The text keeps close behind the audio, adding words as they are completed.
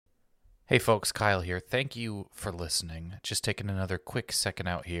Hey folks, Kyle here. Thank you for listening. Just taking another quick second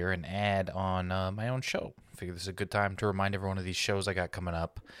out here and add on my own show. Figure this is a good time to remind everyone of these shows I got coming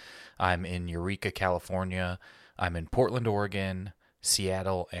up. I'm in Eureka, California. I'm in Portland, Oregon,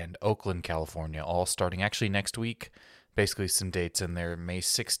 Seattle, and Oakland, California, all starting actually next week. Basically some dates in there. May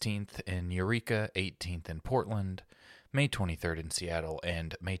 16th in Eureka, 18th in Portland, May 23rd in Seattle,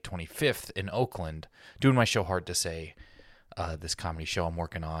 and May 25th in Oakland. Doing my show Hard to Say, this comedy show I'm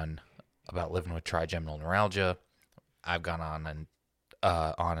working on about living with trigeminal neuralgia. I've gone on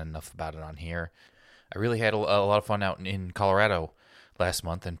enough about it on here. I really had a lot of fun out in Colorado last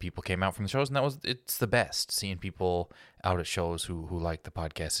month, and people came out from the shows, and it's the best. Seeing people out at shows who like the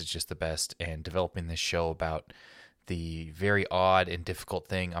podcast is just the best, and developing this show about the very odd and difficult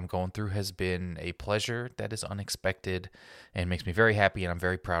thing I'm going through has been a pleasure that is unexpected and makes me very happy, and I'm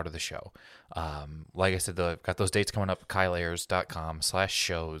very proud of the show. Like I said, I've got those dates coming up at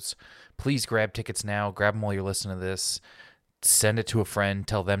kyleayers.com/shows. Please grab tickets now. Grab them while you're listening to this. Send it to a friend.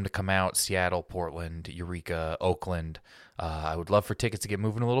 Tell them to come out. Seattle, Portland, Eureka, Oakland. I would love for tickets to get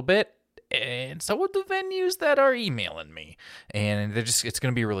moving a little bit. And so would the venues that are emailing me. And it's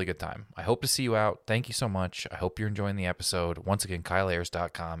going to be a really good time. I hope to see you out. Thank you so much. I hope you're enjoying the episode. Once again,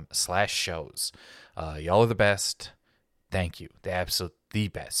 kyleayers.com/shows. Y'all are the best. Thank you. The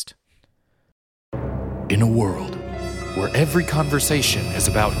best. In a world where every conversation is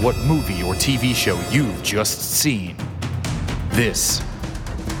about what movie or TV show you've just seen, this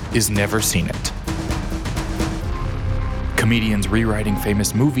is Never Seen It. Comedians rewriting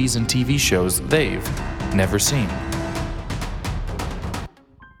famous movies and TV shows they've never seen.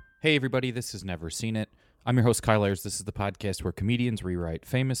 Hey everybody, this is Never Seen It. I'm your host, Kyle Ayers. This is the podcast where comedians rewrite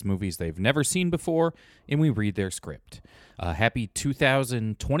famous movies they've never seen before, and we read their script. Happy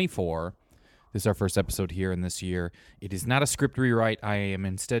 2024. This is our first episode here in this year. It is not a script rewrite. I am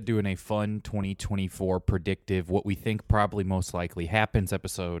instead doing a fun 2024 predictive, what we think probably most likely happens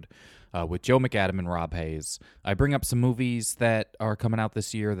episode with Joe McAdam and Rob Hayes. I bring up some movies that are coming out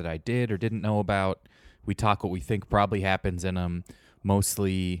this year that I did or didn't know about. We talk what we think probably happens in them,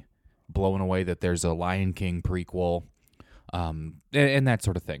 mostly blowing away that there's a Lion King prequel, and that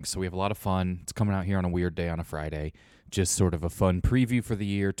sort of thing. So we have a lot of fun. It's coming out here on a weird day on a Friday. Just sort of a fun preview for the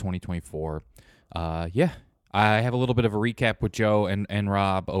year 2024. I have a little bit of a recap with Joe and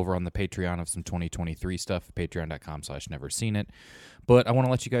Rob over on the Patreon of some 2023 stuff, patreon.com/neverseenit. But I want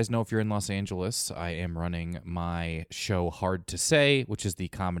to let you guys know if you're in Los Angeles, I am running my show Hard to Say, which is the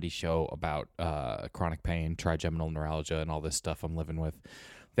comedy show about chronic pain, trigeminal neuralgia, and all this stuff I'm living with.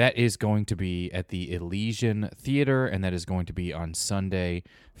 That is going to be at the Elysian Theater, and that is going to be on Sunday,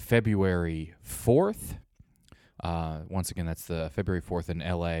 February 4th. Once again, that's the February 4th in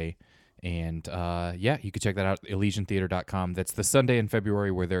LA. And you can check that out, ElysianTheater.com. That's the Sunday in February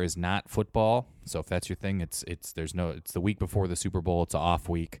where there is not football. So if that's your thing, it's the week before the Super Bowl. It's an off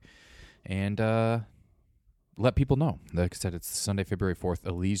week. And let people know. Like I said, it's Sunday, February 4th,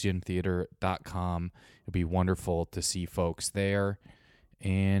 ElysianTheater.com. It'll be wonderful to see folks there.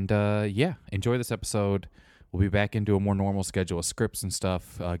 And enjoy this episode. We'll be back into a more normal schedule of scripts and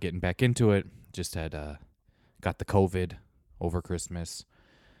stuff, getting back into it. Just had got the COVID over Christmas.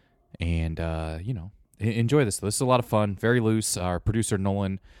 And, enjoy this. This is a lot of fun, very loose. Our producer,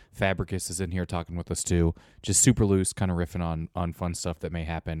 Nolan Fabricus, is in here talking with us, too. Just super loose, kind of riffing on fun stuff that may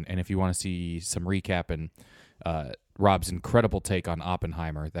happen. And if you want to see some recap and Rob's incredible take on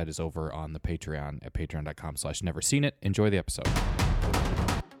Oppenheimer, that is over on the Patreon at patreon.com/neverseenit. Enjoy the episode.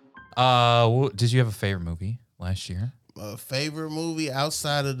 Did you have a favorite movie last year? A favorite movie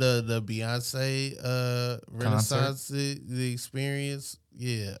outside of the Beyonce Renaissance the experience?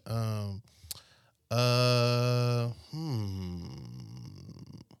 Yeah. I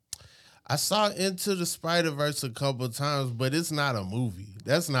saw Into the Spider-Verse a couple of times, but it's not a movie.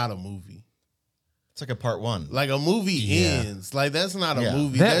 That's not a movie. It's like a part one. Like a movie ends. Like that's not a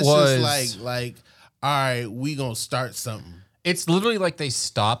movie. That's just like all right, we gonna start something. It's literally like they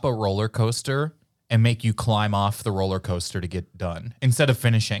stop a roller coaster and make you climb off the roller coaster to get done instead of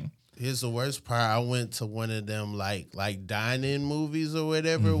finishing. Here's the worst part. I went to one of them like dine-in movies or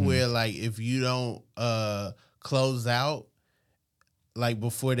whatever, where like if you don't close out like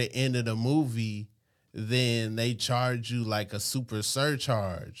before the end of the movie, then they charge you like a super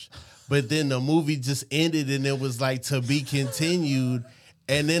surcharge. But then the movie just ended and it was like to be continued.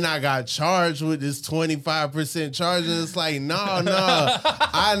 And then I got charged with this 25% charge, and it's like, no.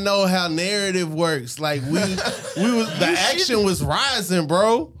 I know how narrative works. Like the action was rising,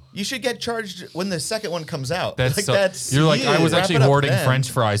 bro. You should get charged when the second one comes out. You're like, I was actually hoarding French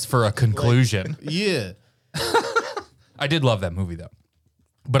fries for a conclusion. Yeah. I did love that movie though.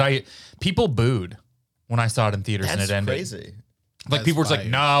 But people booed when I saw it in theaters and That's it ended. crazy. Like That's people were just like, fire.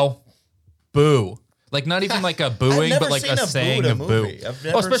 no, boo. Like not even like a booing, never but like seen a a saying boo to of boo. movie. I've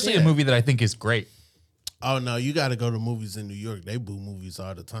never Especially seen a it. movie that I think is great. Oh no, you got to go to movies in New York. They boo movies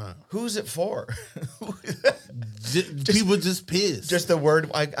all the time. Who's it for? People just pissed. Just the word.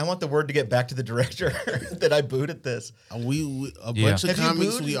 I want the word to get back to the director that I booed at this. We a Yeah. bunch of Have you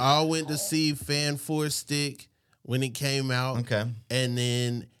comics. booed? We all went to see Fan Four Stick when it came out. Okay. and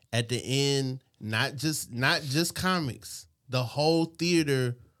then at the end, not just comics. The whole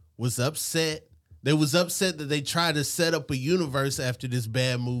theater was upset. They was upset that they tried to set up a universe after this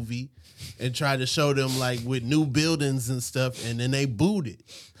bad movie and tried to show them like with new buildings and stuff, and then they booed it.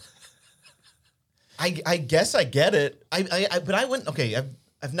 I guess I get it. But I went. Okay,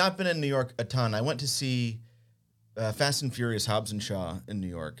 I've not been in New York a ton. I went to see Fast and Furious Hobbs and Shaw in New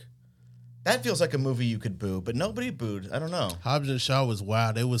York. That feels like a movie you could boo, but nobody booed. I don't know. Hobbs and Shaw was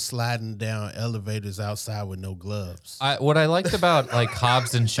wild. They was sliding down elevators outside with no gloves. What I liked about like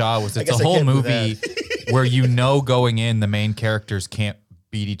Hobbs and Shaw was it's a guess I whole can't do movie where going in the main characters can't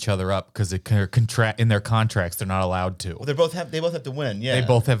beat each other up because in their contracts they're not allowed to. Well, they both have to win. Yeah, They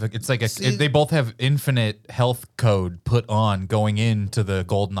both have it's like they both have infinite health code put on going into the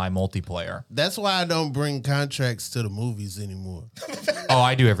GoldenEye multiplayer. That's why I don't bring contracts to the movies anymore. Oh,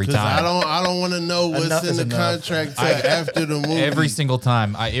 I do every Because time. I don't want to know what's Enough in is the enough. contract till after the movie. Every single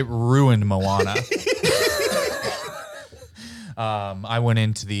time. It ruined Moana. I went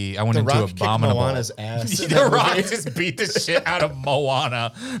into The Rock kicked Abominable. Moana's ass. in The that Rock movie. just beat the shit out of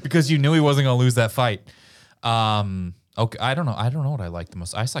Moana because you knew he wasn't going to lose that fight. Okay, I don't know what I liked the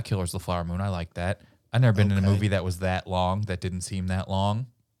most. I saw Killers of the Flower Moon. I liked that. I've never been in a movie that was that long, that didn't seem that long,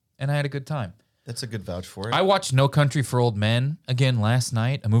 and I had a good time. That's a good vouch for it. I watched No Country for Old Men again last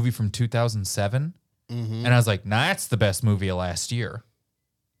night, a movie from 2007, and I was like, nah, that's the best movie of last year.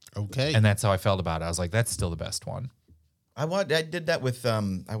 Okay. And that's how I felt about it. I was like, that's still the best one. I did that with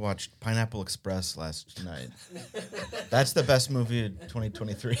I watched Pineapple Express last night. That's the best movie of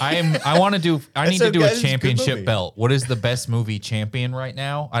 2023. I need to do a that's a good championship movie. belt. What is the best movie champion right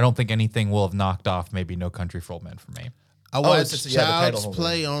now? I don't think anything will have knocked off maybe No Country for Old Men for me. I watched it's the title Child's holder.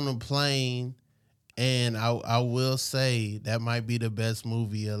 Play on the plane, and I will say that might be the best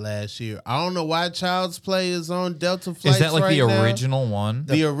movie of last year. I don't know why Child's Play is on Delta flights. Is that like right the now. original one?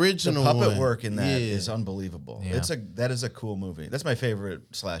 The original the puppet one. work in that Yeah. is unbelievable. Yeah. That is a cool movie. That's my favorite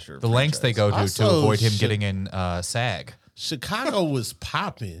slasher. The lengths they go to Also, avoid him shit- getting in SAG. Chicago was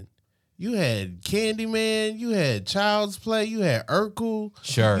popping. You had Candyman, you had Child's Play, you had Urkel,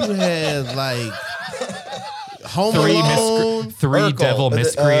 Sure. you had like Home Alone, Three devil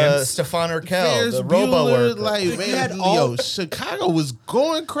miscreants. Stefan Urkel, Ferris the Robo Bueller, worker. like You man, had all- yo, Chicago was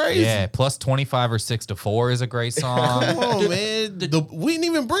going crazy. Yeah, plus 25 or 6 to 4 is a great song. Come on, man. We didn't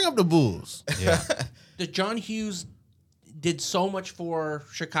even bring up the Bulls. Yeah. The John Hughes did so much for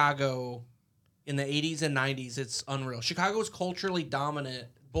Chicago in the 80s and 90s. It's unreal. Chicago was culturally dominant.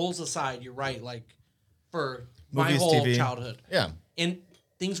 Bulls aside, you're right. Like for my Movies, whole TV. childhood, Yeah. and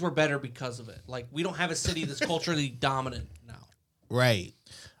things were better because of it. Like we don't have a city that's culturally dominant now. Right.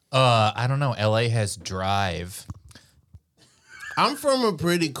 I don't know. LA has Drive. I'm from a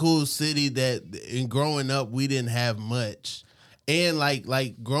pretty cool city that in growing up we didn't have much. And like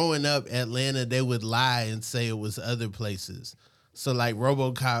growing up Atlanta, they would lie and say it was other places. So like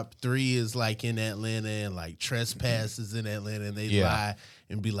RoboCop 3 is like in Atlanta and like Trespass is in Atlanta and they Yeah. lie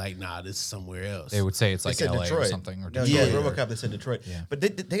and be like, nah, this is somewhere else. They would say it's They like said LA Detroit or something. Or No, Detroit. yeah, Yeah. RoboCop. They said Detroit. Yeah. But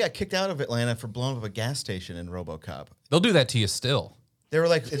they got kicked out of Atlanta for blowing up a gas station in RoboCop. They'll do that to you still. They were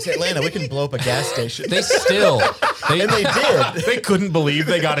like, "It's Atlanta. We can blow up a gas station." They still. and they did. They couldn't believe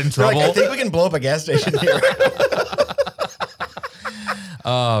they got in They're like, trouble. I think we can blow up a gas station here.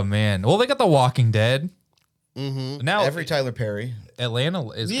 Oh, man. Well, they got The Walking Dead. Now, Every Tyler Perry. Atlanta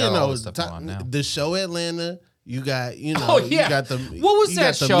is you got all know, this stuff on now. the show Atlanta, you got, you know, Oh, yeah. you got the What was you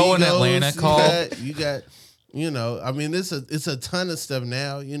that got the show in Migos, Atlanta called? You got, you know, I mean, it's a ton of stuff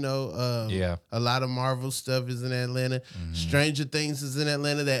now. You know, Yeah. a lot of Marvel stuff is in Atlanta. Stranger Things is in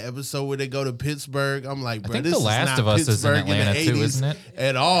Atlanta. That episode where they go to Pittsburgh, I'm like, bro, think this The is Last not of Us is in Pittsburgh the Atlanta too, 80s isn't it?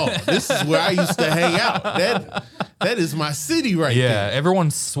 At all. This is where I used to hang out. That is my city right Yeah, there.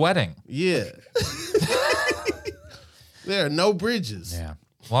 everyone's sweating. Yeah. There are no bridges. Yeah.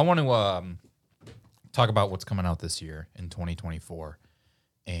 Well, I want to talk about what's coming out this year in 2024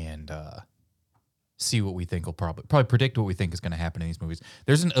 and see what we think will probably predict what we think is going to happen in these movies.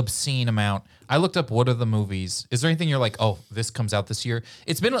 There's an obscene amount. I looked up what are the movies. Is there anything you're like, oh, this comes out this year?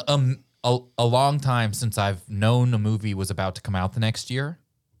 It's been a long time since I've known a movie was about to come out the next year.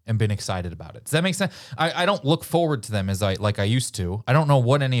 and been excited about it. Does that make sense? I don't look forward to them as I used to. I don't know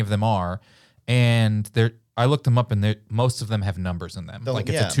what any of them are, and I looked them up, and most of them have numbers in them, like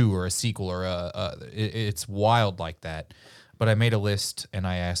it's a 2 or a sequel or it's wild like that. But I made a list and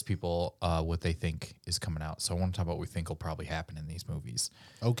I asked people what they think is coming out. So I want to talk about what we think will probably happen in these movies.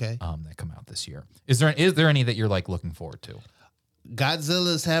 Okay. That come out this year. Is there any that you're like looking forward to?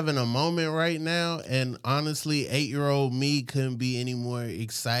 Godzilla's having a moment right now, and honestly, 8-year-old me couldn't be any more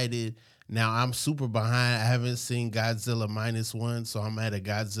excited. Now I'm super behind. I haven't seen Godzilla -1, so I'm at a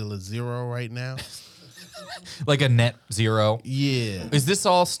Godzilla 0 right now. Like a net 0? Yeah. Is this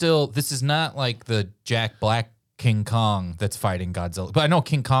all still? This is not like the Jack Black King Kong that's fighting Godzilla. But I know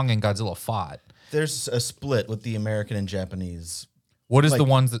King Kong and Godzilla fought. There's a split with the American and Japanese. What is the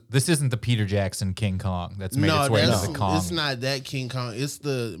ones that this isn't the Peter Jackson King Kong that's made its way into the Kong? It's not that King Kong. It's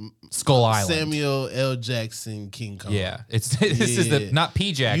the Skull Island. Samuel L. Jackson King Kong. Yeah, this is not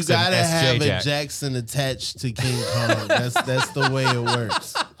P Jackson. You gotta SJ have a Jackson. Jackson attached to King Kong. That's the way it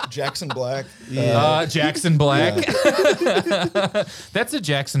works. Jackson Black. Jackson Black. That's a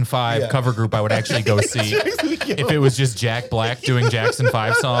Jackson 5 cover group I would actually go see if it was just Jack Black doing Jackson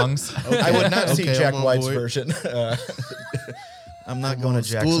 5 songs. I would not see Jack I'm on White's board. version. I'm not going to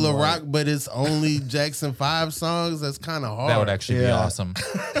Jackson School of White. Rock, but it's only Jackson 5 songs. That's kind of hard. That would actually be awesome.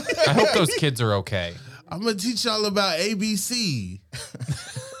 I hope those kids are okay. I'm gonna teach y'all about ABC.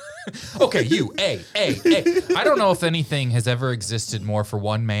 Okay, you, A. I don't know if anything has ever existed more for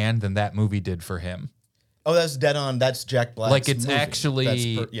one man than that movie did for him. Oh, that's dead on. That's Jack Black's Like, it's movie.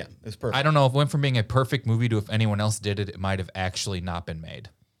 actually- It's perfect. I don't know if it went from being a perfect movie to if anyone else did it, it might have actually not been made.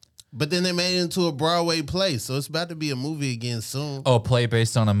 But then they made it into a Broadway play, so it's about to be a movie again soon. Oh, play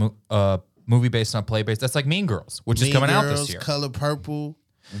based on a movie based on play based. That's like Mean Girls, which is Mean coming out Girls, this year. Color Purple,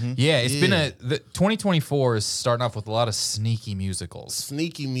 Yeah, it's been the 2024 is starting off with a lot of sneaky musicals.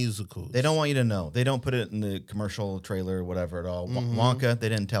 sneaky musicals. They don't want you to know. They don't put it in the commercial trailer, whatever at all. Wonka, they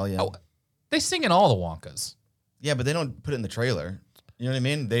didn't tell you. Oh, they sing in all the Wonkas. Yeah, but they don't put it in the trailer. You know what I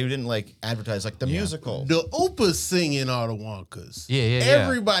mean? They didn't like advertise like the musical. The Oopas singing all the Wonkas. Yeah.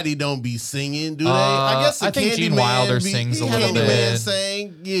 Everybody don't be singing, do they? I guess the I think Gene Candyman Wilder sings a little Candyman bit.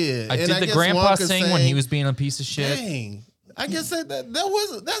 sang, yeah. Did And the guess grandpa Wonka sing when he was being a piece of shit? Dang. I guess that's a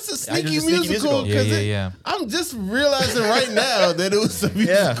it's sneaky a sneaky musical. musical. 'cause Yeah. I'm just realizing right now that it was a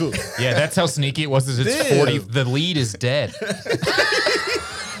musical. Yeah, that's how sneaky it was. Is it's Damn. 40. The lead is dead.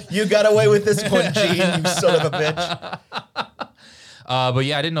 You got away with this one, Gene, you son of a bitch. But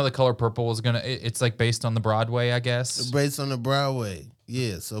yeah, I didn't know The Color Purple was gonna. It's like based on the Broadway, I guess. Based on the Broadway.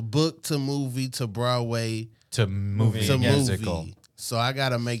 Yeah, so book to movie to Broadway To movie to musical. movie. So I got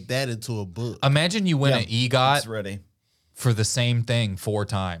to make that into a book. Imagine you win an It's EGOT ready. for the same thing 4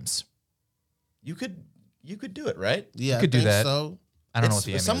 times. You could do it, right? Yeah, could I do think that. so. I don't know what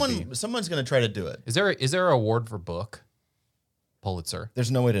the Emmy would be. Someone's going to try to do it. Is there an award for book? Pulitzer.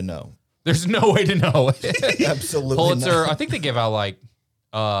 There's no way to know. There's no way to know. Absolutely Pulitzer. not. I think they give out like.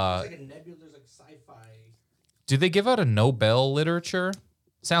 Like a nebula, there's like sci-fi. Do they give out a Nobel literature?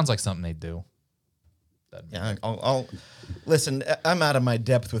 Sounds like something they do. Yeah, I'll listen. I'm out of my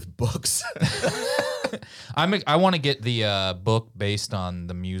depth with books. I want to get the book based on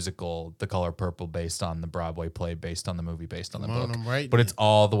the musical, The Color Purple, based on the Broadway play, based on the movie, based on the Come on, book. I'm writing But it's it.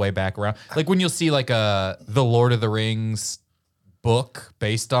 all the way back around. Like when you'll see like the Lord of the Rings book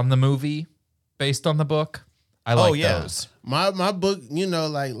based on the movie, based on the book. I like those. My book,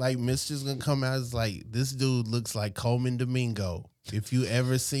 like Mister's gonna come out as like this dude looks like Coleman Domingo. If you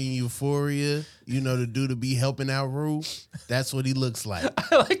ever seen Euphoria, the dude to be helping out Rue, that's what he looks like.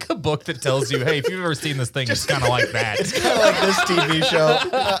 I like a book that tells you, hey, if you've ever seen this thing, it's kind of like that. Kind of like this TV show.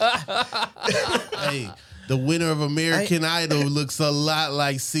 Hey, the winner of American Idol looks a lot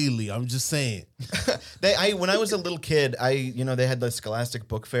like Celie. I'm just saying. When I was a little kid, they had the Scholastic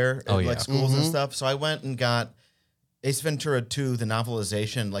Book Fair at like schools and stuff. So I went and got Ace Ventura 2, the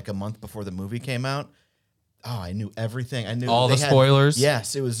novelization, like a month before the movie came out. Oh, I knew everything. I knew All they the had- spoilers?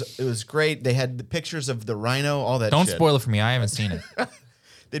 Yes, it was great. They had the pictures of the rhino, all that. Don't shit. spoil it for me. I haven't seen it.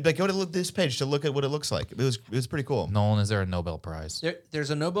 They'd be like, go to this page to look at what it looks like. It was pretty cool. Nolan, is there a Nobel Prize? There's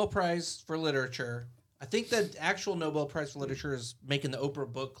a Nobel Prize for literature. I think the actual Nobel Prize for literature is making the Oprah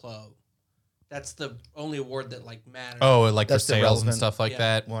Book Club. That's the only award that like matters. Oh, like That's for the sales and relevant stuff like Yeah.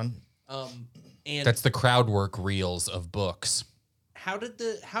 that. One. And That's the crowd work reels of books. how did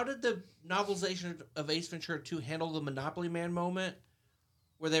the novelization of Ace Ventura 2 handle the Monopoly Man moment,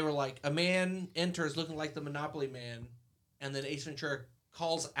 where they were like, a man enters looking like the Monopoly Man, and then Ace Ventura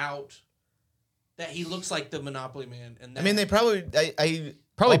calls out that he looks like the Monopoly Man, and that, I mean, they probably.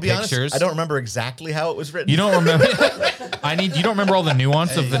 Probably I'll be honest, pictures. I don't remember exactly how it was written. You don't remember? You don't remember all the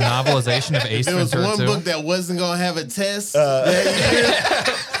nuance of the novelization of Ace There was Ventura one 2? book that wasn't gonna have a test.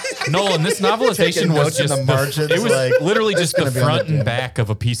 Nolan, this novelization Taking was notes in just the margins, it was like, literally just the gonna be on front the and tin. back of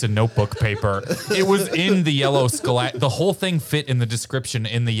a piece of notebook paper. It was in the yellow the whole thing fit in the description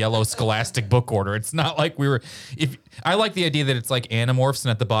in the yellow Scholastic book order. It's not like we were. If I like the idea that it's like Animorphs, and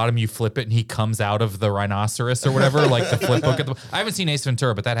at the bottom you flip it and he comes out of the rhinoceros or whatever, like the flip book. I haven't seen Ace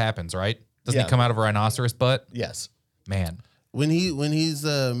Ventura, but that happens, right? Doesn't Yeah. he come out of a rhinoceros butt? Yes. Man. When he's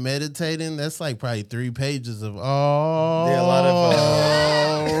meditating, that's like probably 3 pages of Yeah, a lot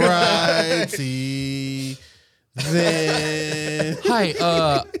of, alrighty then.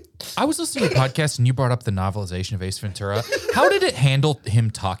 Hi, I was listening to a podcast and you brought up the novelization of Ace Ventura. How did it handle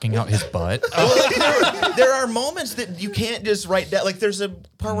him talking out his butt? There are moments that you can't just write down. Like there's a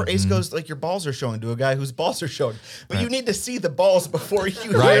part where Ace goes like your balls are showing to a guy whose balls are showing, but you need to see the balls before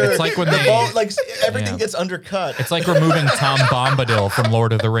you. Right, hear it's like when the they- ball, like everything Yeah. gets undercut. It's like removing Tom Bombadil from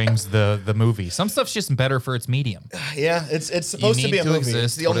Lord of the Rings, the movie. Some stuff's just better for its medium. Yeah, it's You supposed to need be a to movie. exist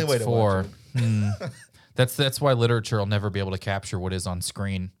It's the what only it's way to for. watch it. That's why literature will never be able to capture what is on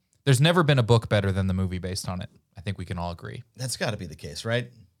screen. There's never been a book better than the movie based on it. I think we can all agree. That's got to be the case, right?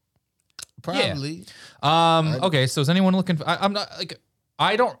 Probably. Okay, so is anyone looking? I'm not like.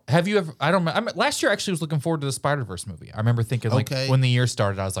 I don't. Have you ever? I don't. Last year, I actually was looking forward to the Spider-Verse movie. I remember thinking, like, Okay. when the year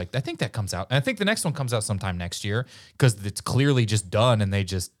started, I was like, I think that comes out, and I think the next one comes out sometime next year because it's clearly just done, and they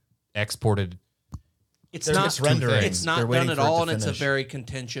just exported. It's They're not just rendering. It's not They're done waiting at for it all, to and it's a finish. very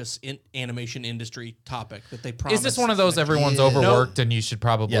contentious animation industry topic that they promise. Is this one of those everyone's Yeah. overworked and you should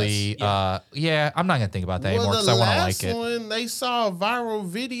probably? Yes. Yeah, I'm not gonna think about that anymore Well, because the I want to last like it. one, they saw a viral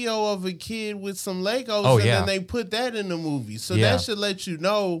video of a kid with some Legos, Oh, and yeah. then they put that in the movie. So Yeah. that should let you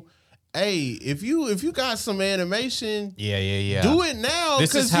know, hey, if you got some animation, Yeah. do it now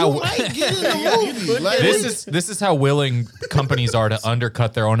This is because how- you might get in the movie. Like, This is how willing companies are to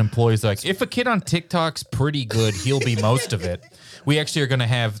undercut their own employees. Like, if a kid on TikTok's pretty good, he'll be most of it. We actually are going to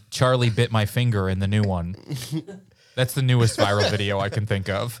have Charlie bit my finger in the new one. That's the newest viral video I can think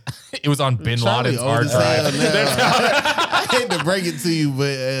of. It was on Bin Charlie Laden's hard old as hell drive. now. I hate to break it to you,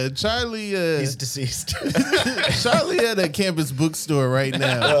 but Charlie, He's deceased. Charlie at a campus bookstore right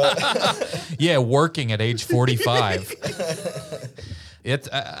now. Yeah, working at age 45. It's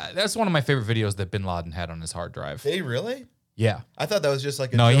that's one of my favorite videos that Bin Laden had on his hard drive. They really? Yeah. I thought that was just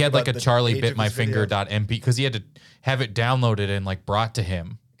like a No, he joke had like a about the Charlie age bit of my his video. finger.mp because he had to have it downloaded and like brought to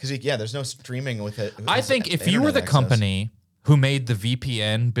him. Because there's no streaming with it. I think if you were the internet access. company who made the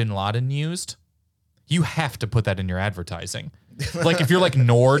VPN Bin Laden used, you have to put that in your advertising. Like if you're like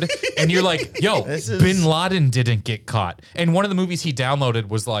Nord and you're like, yo, This is- Bin Laden didn't get caught. And one of the movies he downloaded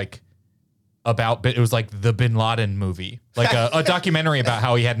was like it was like the Bin Laden movie, like a documentary about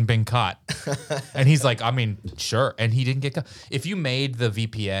how he hadn't been caught. And he's like, I mean, sure. And he didn't get caught. If you made the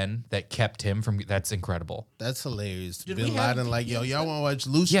VPN that kept him from, that's incredible. That's hilarious. Did Bin we have Laden, like, yo, y'all want to watch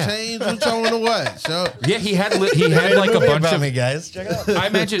Loose Yeah. Change? What y'all want to watch? Yo, Yeah, he had like a Movie bunch about of me, guys. Check it out. I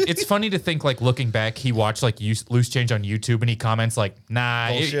imagine it's funny to think like looking back, he watched like Loose Change on YouTube and he comments like, nah,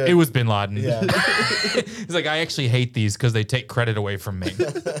 Bullshit. it was Bin Laden. Yeah. He's like, I actually hate these because they take credit away from me.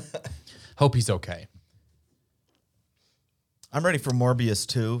 Hope he's okay. I'm ready for Morbius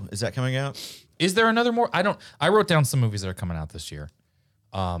 2. Is that coming out? Is there another more? I wrote down some movies that are coming out this year.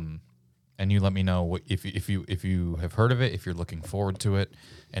 And you let me know if you have heard of it, if you're looking forward to it,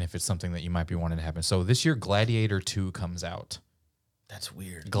 and if it's something that you might be wanting to happen. So this year, Gladiator 2 comes out. That's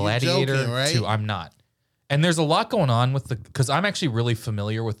weird. Gladiator joking, right? 2. I'm not. And there's a lot going on with because I'm actually really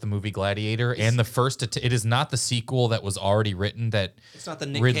familiar with the movie Gladiator and the first. It is not the sequel that was already written that It's not the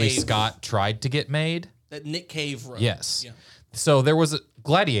Nick Ridley Cave Scott tried to get made. that Nick Cave wrote. Yes. Yeah. So there was a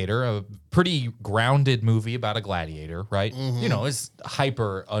Gladiator, a pretty grounded movie about a gladiator, right? You know, it's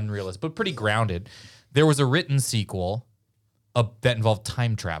hyper unrealistic, but pretty grounded. There was a written sequel that involved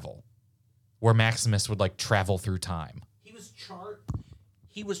time travel, where Maximus would like travel through time.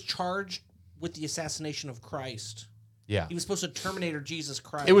 He was charged with the assassination of Christ. Yeah. He was supposed to Terminator Jesus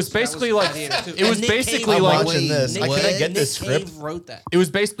Christ. It was That basically like- Gladiator 2. it was And Nick basically Cave like- wrote- I'm watching this. Nick Can I Cave- get this Nick script? Cave wrote that. It was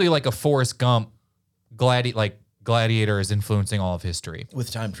basically like a Forrest Gump Gladiator is influencing all of history With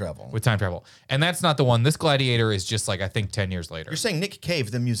time travel. with time travel. And that's not the one. This Gladiator is just like, I think 10 years later. You're saying Nick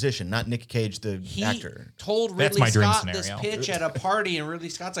Cave, the musician, not Nick Cage, the He actor. told That's Ridley my dream Scott this scenario. pitch at a party, and Ridley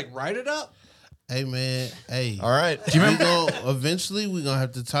Scott's like, write it up. hey, man. Hey. All right. Eventually, we're going to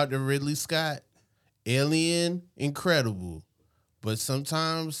have to talk to Ridley Scott. Alien, incredible. But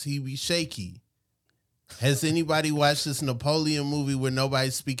sometimes he be shaky. Has anybody watched this Napoleon movie where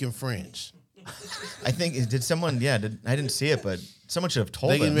nobody's speaking French? I think did someone? Yeah, I didn't see it, but someone should have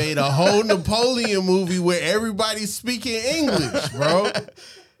told They him. made a whole Napoleon movie where everybody's speaking English, bro.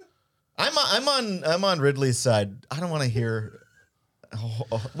 I'm on Ridley's side. I don't want to hear.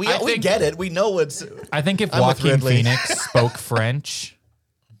 We think- get it. We know what's. I think if I'm with Joaquin Ridley. Phoenix spoke French,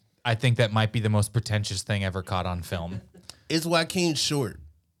 I think that might be the most pretentious thing ever caught on film. It's Joaquin short.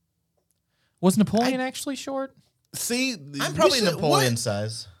 Was Napoleon actually short? See, I'm probably we should- Napoleon what?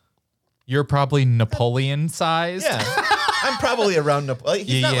 size. You're probably Napoleon sized. Yeah, I'm probably around Napoleon.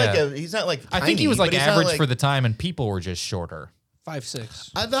 He's not Yeah. like he's not like. I think he was tiny, like but he's not average like- for the time, and people were just shorter.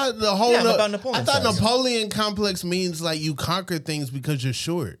 5'6". I thought the whole. Yeah, I'm about Napoleon I thought size. Napoleon complex means like you conquer things because you're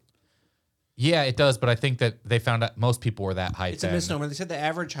short. Yeah, it does, but I think that they found out most people were that height It's a then. misnomer. They said the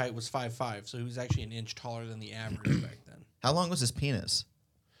average height was 5'5", so he was actually an inch taller than the average back then. How long was his penis?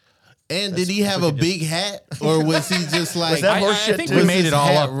 And did he have a big hat, or was he just like? that I horseshit think too? we Was made his it all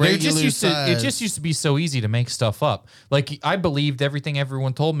hat up. It just regular used to. It size? just used to be so easy to make stuff up. Like I believed everything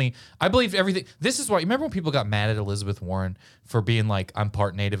everyone told me. I believed everything. This is why. Remember when people got mad at Elizabeth Warren for being like, "I'm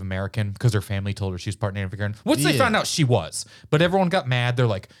part Native American" because her family told her she was part Native American, which they Yeah. found out she was. But everyone got mad. They're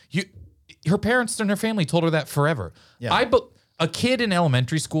like, "You." Her parents and her family told her that forever. Yeah. A kid in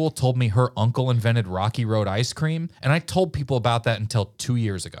elementary school told me her uncle invented Rocky Road ice cream, and I told people about that until 2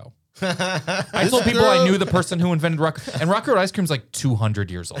 years ago. I told people I girl- knew the person who invented Rocky, and Rocky Road ice cream's like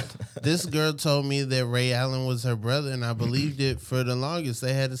 200 years old. This girl told me that Ray Allen was her brother, and I believed it for the longest.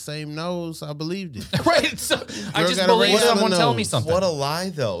 They had the same nose. I believed it. Right? So I just got a believe Ray Allen someone tell nose. me something. What a lie,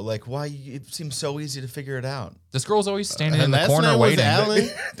 though. Like, why? It seems so easy to figure it out. This girl's always standing Her in the last corner name was waiting. Allen.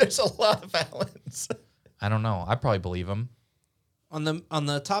 There's a lot of Allens. I don't know. I probably believe him. On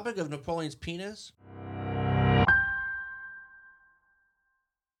the topic of Napoleon's penis,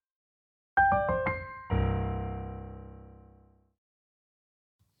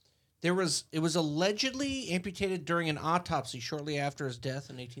 it was allegedly amputated during an autopsy shortly after his death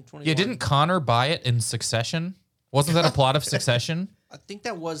in 1821. Yeah, didn't Connor buy it in Succession? Wasn't that a plot of Succession? I think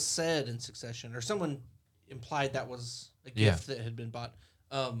that was said in Succession, or someone implied that was a Yeah. gift that had been bought.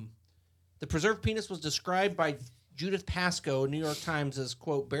 The preserved penis was described by Judith Pascoe, New York Times, as,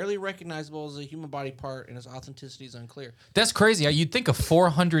 quote, barely recognizable as a human body part, and its authenticity is unclear. That's crazy. You'd think a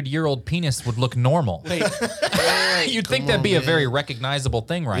 400-year-old penis would look normal. Wait, You'd think Come that'd on, be a man. very recognizable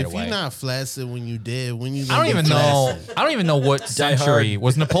thing right If away. you're not flaccid when you dead, when you I don't even know. I don't even know what century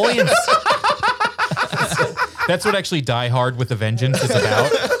was Napoleon's. That's what actually Die Hard with a Vengeance is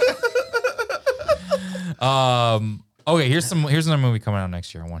about. Okay, here's another movie coming out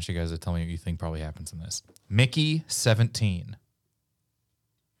next year. I want you guys to tell me what you think probably happens in this. Mickey 17.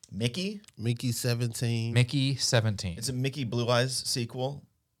 Mickey? Mickey 17. Mickey 17. It's a Mickey Blue Eyes sequel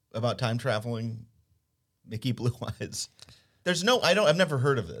about time traveling. Mickey Blue Eyes. I've never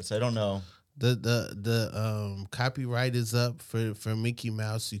heard of this. I don't know. The copyright is up for Mickey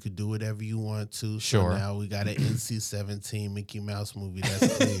Mouse. You could do whatever you want to. Sure. So now we got an NC-17 Mickey Mouse movie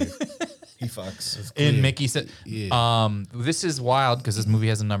that's clear. He fucks. In clear. Mickey said, Yeah. this is wild because this movie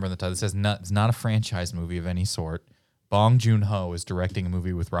has a number in the title. It says it's not a franchise movie of any sort. Bong Joon-ho is directing a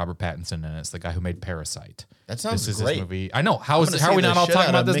movie with Robert Pattinson in it. It's the guy who made Parasite. That sounds This is great. his movie. I know. How I'm is gonna how are see we the not all shit talking out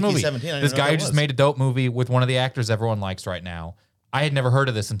about of this Mickey movie? 17. I didn't This know guy what that just was. made a dope movie with one of the actors everyone likes right now. I had never heard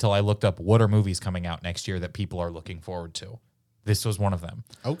of this until I looked up what are movies coming out next year that people are looking forward to. This was one of them.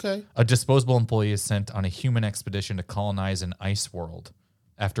 Okay. A disposable employee is sent on a human expedition to colonize an ice world.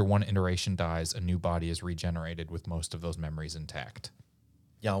 After one iteration dies, a new body is regenerated with most of those memories intact.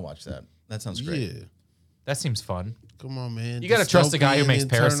 Yeah, I'll watch that. That sounds great. Yeah. That seems fun. Come on, man. You gotta trust the guy who Dystopian, makes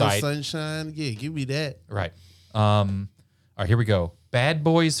Eternal Parasite. Sunshine. Yeah, give me that. Right. All right, here we go. Bad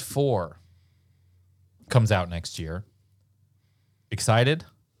Boys 4 comes out next year. Excited?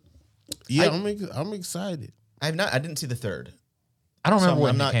 Yeah, I'm excited. I didn't see the third. I don't remember So when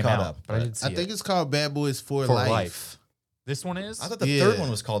I'm it not came caught out, up, but I but did see I think it's called Bad Boys for For Life. Life. This one is? I thought the Yeah. third one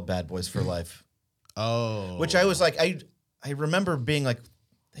was called Bad Boys for Life, Oh. which I was like, I remember being like,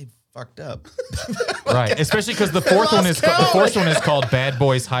 they fucked up. Right. Especially because the fourth one is called Bad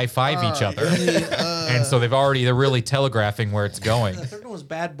Boys High Five Each Other. And so they're really telegraphing where it's going. the third one was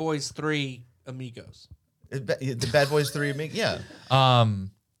Bad Boys 3 Amigos. The Bad Boys 3, yeah.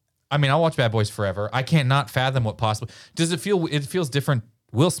 I mean, I'll watch Bad Boys forever. I can't not fathom what possibly. Does it feel? It feels different.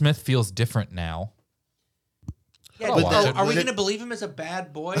 Will Smith feels different now. Yeah, I'll but watch it. are we going to believe him as a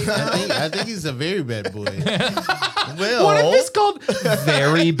bad boy? I think he's a very bad boy. Will. What if it's called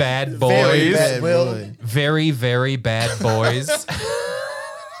Very Bad Boys? Very Bad Will. boy. Very, very bad boys.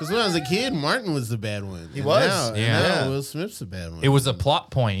 Because when I was a kid, Martin was the bad one. He was. Yeah. Now Will Smith's the bad one. It was a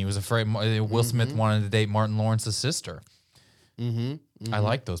plot point. He was afraid Will Smith wanted to date Martin Lawrence's sister. I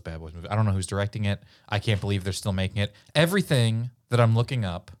like those Bad Boys movies. I don't know who's directing it. I can't believe they're still making it. Everything that I'm looking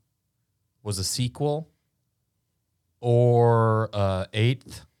up was a sequel or a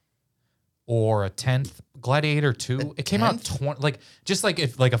 8th or a 10th. Gladiator 2. It came out 20, just like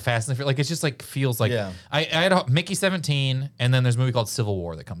if like a Fast and Furious, it's just like feels like I had Mickey 17, and then there's a movie called Civil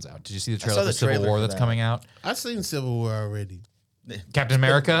War that comes out. Did you see the trailer for Civil War that's coming out? I've seen Civil War already. Captain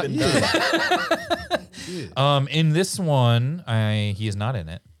America. In this one, he is not in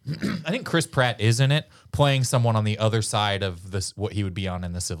it. I think Chris Pratt is in it, playing someone on the other side of this, what he would be on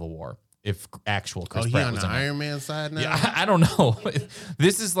in the Civil War. If actual Chris Pratt on was the in Iron Man side now? Yeah, I don't know.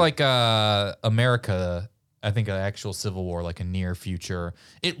 This is like America. I think an actual Civil War, like a near future.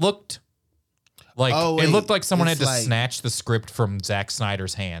 It looked like someone had to snatch the script from Zack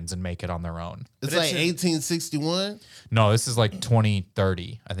Snyder's hands and make it on their own. It's like 1861? No, this is like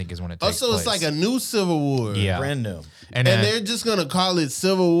 2030, I think is when it takes place. Oh, so it's like a new Civil War. Yeah. Brand new. And they're just going to call it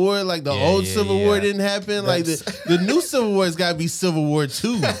Civil War like the old Civil War didn't happen? Like the new Civil War's got to be Civil War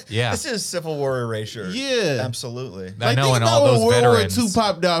 2. Yeah. This is Civil War erasure. Yeah. Absolutely. I know, think and about all when those World veterans. War II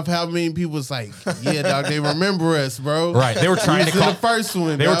popped off, how many people was like, yeah, dog, they remember us, bro. Right. They were trying to call the first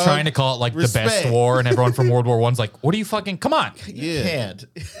one. They were trying to call it like the best war, and everyone from World War I's like, what are you fucking, come on. You can't.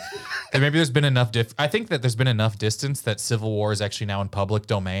 And maybe there's been enough I think that there's been enough distance that Civil War is actually now in public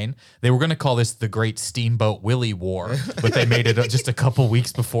domain. They were going to call this the Great Steamboat Willie War, but they made it just a couple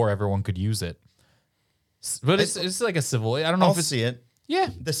weeks before everyone could use it. But it's like a civil. I don't know I'll if it's see it. Yeah.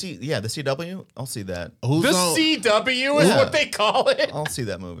 The CW? I'll see that. The CW is what they call it. I'll see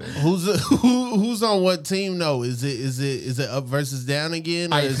that movie. Who's on what team? No, is it up versus down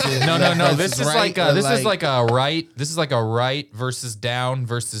again? Or is it No. This is right, like a right. This is like a right versus down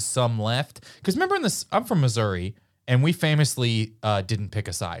versus some left. Because remember I'm from Missouri, and we famously didn't pick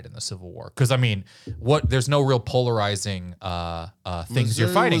a side in the Civil War. Because I mean, there's no real polarizing things you're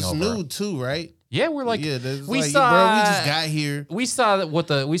fighting over. New too, right? Yeah, we're like, we just got here. We saw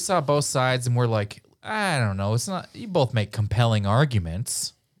we saw both sides, and we're like, I don't know. It's not. You both make compelling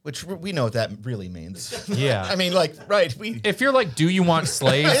arguments, which we know what that really means. Yeah, I mean, like, right? If you're like, do you want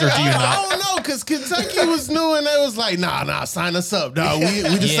slaves or do you not? I don't know, because Kentucky was new, and they was like, nah, sign us up, dog. We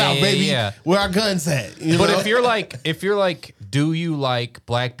just out, baby. Yeah. Where our guns at? But if you're like, do you like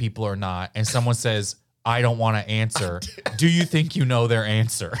black people or not? And someone says, I don't want to answer. Do you think you know their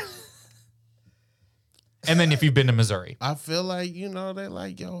answer? And then if you've been to Missouri, I feel like, they're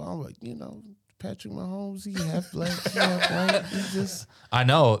like, yo, I'm Patrick Mahomes, he half black, he half white. He's just. I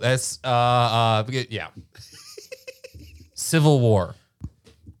know that's yeah. Civil War.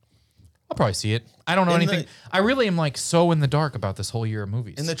 I'll probably see it. I don't know anything. I really am like so in the dark about this whole year of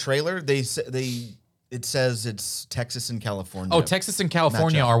movies. In the trailer, it says it's Texas and California. Oh, Texas and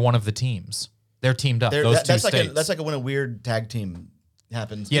California are one of the teams. They're teamed up. Those two states. That's like when a weird tag team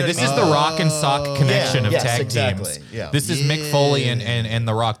happens. Yeah, this is the Rock and Sock connection of tag teams. Yeah. This is Mick Foley and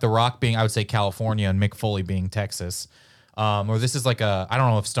The Rock. The Rock being, I would say, California, and Mick Foley being Texas. Or this is like I don't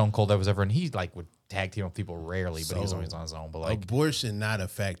know if Stone Cold was ever in. He like would tag team with people rarely, but he was always on his own. But like abortion not a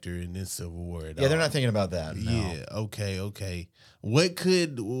factor in this Civil War at all. Yeah, they're not thinking about that. No. Yeah. Okay.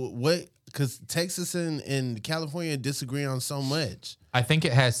 Because Texas and California disagree on so much. I think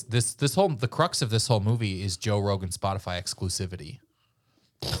it has the crux of this whole movie is Joe Rogan Spotify exclusivity.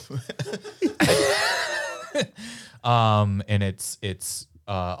 And it's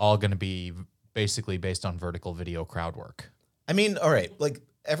all going to be basically based on vertical video crowd work. I mean, all right, like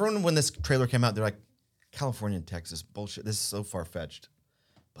everyone when this trailer came out, they're like, California and Texas, bullshit. This is so far fetched.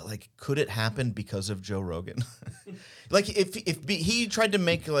 But like, could it happen because of Joe Rogan? Like, if he tried to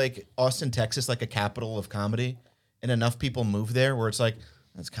make like Austin, Texas, like a capital of comedy, and enough people move there, where it's like.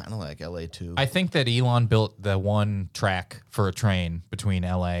 That's kind of like LA too. I think that Elon built the one track for a train between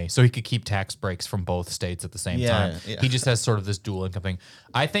LA so he could keep tax breaks from both states at the same time. Yeah. He just has sort of this dual income thing.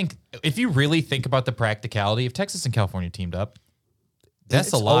 I think if you really think about the practicality, if Texas and California teamed up,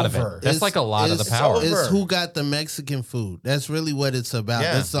 that's a lot of it. That's like a lot of the power. It's who got the Mexican food. That's really what it's about.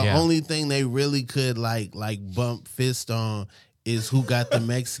 Yeah. That's the only thing they really could like bump fist on is who got the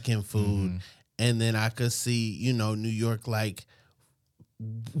Mexican food. Mm-hmm. And then I could see, New York like,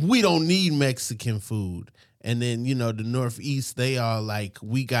 we don't need Mexican food. And then, the Northeast, they are like,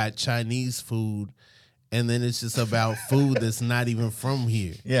 we got Chinese food. And then it's just about food that's not even from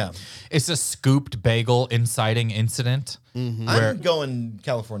here. Yeah. It's a scooped bagel inciting incident. Mm-hmm. I'm going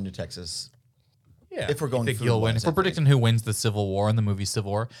California, Texas. Yeah. If we're going to you'll win. If we're predicting who wins the Civil War in the movie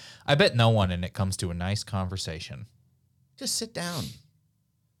Civil War, I bet no one, and it comes to a nice conversation. Just sit down.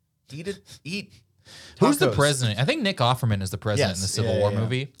 Eat. Who's the president? I think Nick Offerman is the president in the Civil War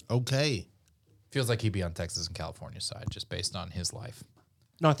movie. Okay. Feels like he'd be on Texas and California side just based on his life.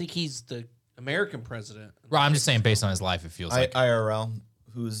 No, I think he's the American president. Well, I'm just saying, based on his life, it feels like IRL.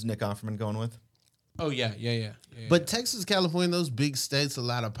 Who's Nick Offerman going with? Oh yeah. But Texas, California, those big states, a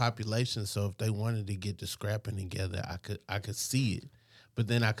lot of population. So if they wanted to get the scrapping together, I could see it. But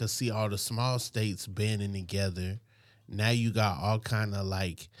then I could see all the small states banding together. Now you got all kind of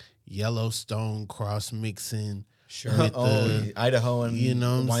like Yellowstone cross mixing. Sure. With the, Idaho and you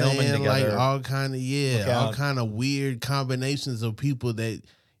know what I'm Wyoming saying? together. Like all kind of Look all out. kind of weird combinations of people that,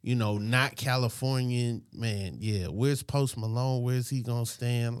 you know, not Californian. Man, yeah. Where's Post Malone? Where's he gonna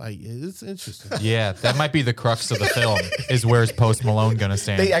stand? Like, yeah, it's interesting. yeah, that might be the crux of the film. Is where's Post Malone gonna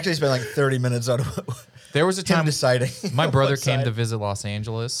stand? They actually spent like 30 minutes on There was a him time deciding. my brother what came side. to visit Los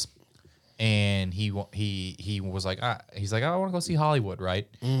Angeles, and he was like, he's like, I want to go see Hollywood, right?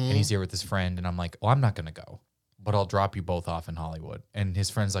 And he's here with his friend, and I'm like, well, I'm not gonna go, but I'll drop you both off in Hollywood. And his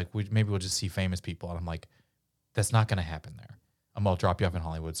friend's like, maybe we'll just see famous people, and I'm like, that's not gonna happen there. I'll drop you off in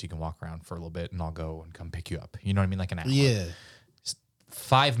Hollywood so you can walk around for a little bit, and I'll go and come pick you up. You know what I mean? Like an hour. Yeah.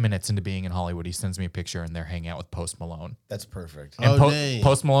 5 minutes into being in Hollywood, he sends me a picture, and they're hanging out with Post Malone. That's perfect. And Oh, dang.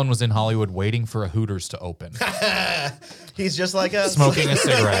 Post Malone was in Hollywood waiting for a Hooters to open, He's just like us. smoking a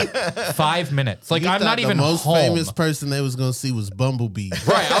cigarette. 5 minutes. Like, You I'm thought not even the most home. famous person they was gonna see was Bumblebee.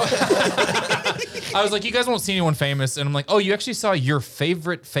 Right. I was like, you guys won't see anyone famous. And I'm like, oh, you actually saw your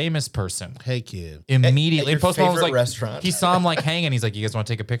favorite famous person Heck yeah. immediately. your And Post Malone was favorite like, restaurant. he saw him like hanging. He's like, you guys want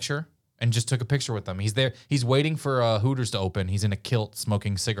to take a picture? And just took a picture with them. He's there. He's waiting for Hooters to open. He's in a kilt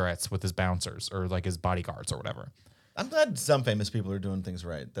smoking cigarettes with his bouncers or like his bodyguards or whatever. I'm glad some famous people are doing things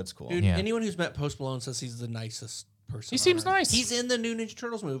right. That's cool. Dude, Yeah. anyone who's met Post Malone says he's the nicest person. He seems on earth. nice. He's in the new Ninja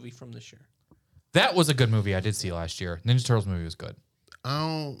Turtles movie from this year. That was a good movie I did see last year. Ninja Turtles movie was good.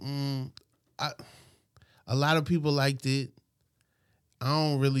 A lot of people liked it. I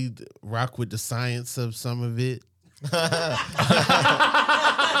don't really rock with the science of some of it.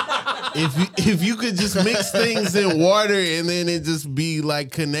 If you could just mix things in water and then it just be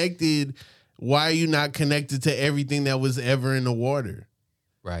like connected, why are you not connected to everything that was ever in the water?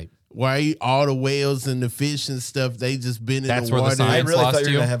 Right. Why are you, all the whales and the fish and stuff, they just been in That's the where the water? science- I really lost thought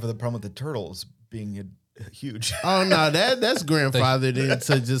you you? were going to have the problem with the turtles being huge. Oh no, that's grandfathered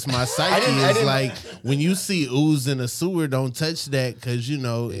into just my psyche. I It's didn't- like when you see ooze in a sewer, don't touch that because you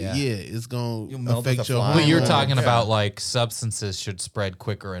know, it's gonna You'll melt affect with a your fly. But you're hormones. talking about like substances should spread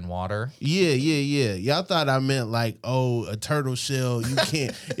quicker in water. Yeah. Y'all thought I meant like, oh, a turtle shell. You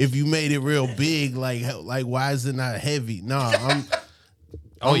can't if you made it real big. Like why is it not heavy? No,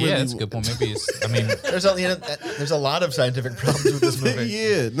 Oh, I'm yeah, really- that's a good point. Maybe it's, I mean, There's a lot of scientific problems with this movie.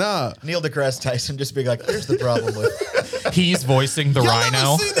 yeah, nah. Neil deGrasse Tyson just being like, here's the problem with he's voicing the Y'all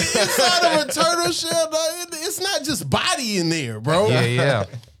rhino. never seen the inside of a turtle shell? No, it's not just body in there, bro. Yeah.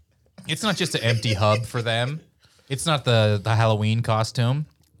 It's not just an empty hub for them. It's not the Halloween costume.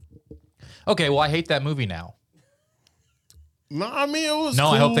 Okay, well, I hate that movie now. No, I mean it was. No,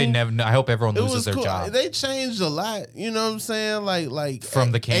 cool. I hope they never. I hope everyone It loses was their cool. job. They changed a lot. You know what I'm saying? Like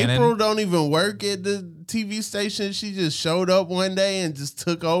From the canon? April don't even work at the TV station. She just showed up one day and just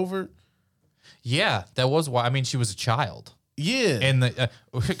took over. Yeah, that was why. I mean, she was a child. Yeah. And the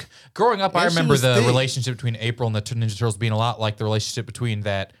growing up, I And she remember was the thick. relationship between April and the Ninja Turtles being a lot like the relationship between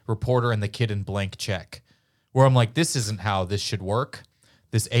that reporter and the kid in Blank Check, where I'm like, this isn't how this should work.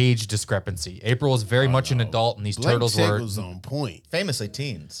 This age discrepancy. April was very much an adult, and these Blank turtles Check were was on point. famously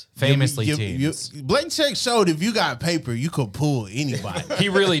teens. famously teens. Blank Check showed if you got paper, you could pull anybody. He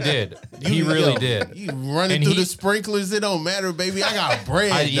really did. He really did. You running And through he- the sprinklers, it don't matter, baby. I got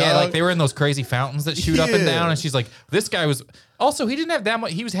bread. Yeah, dog. like they were in those crazy fountains that shoot up and Yeah. down, and she's like, "This guy was also he didn't have that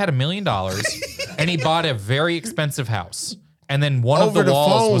much. He had $1 million, and he bought a very expensive house, and then one Over of the the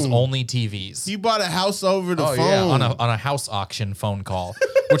walls was phone. only TVs. You bought a house over the Oh phone. yeah, on a house auction phone call,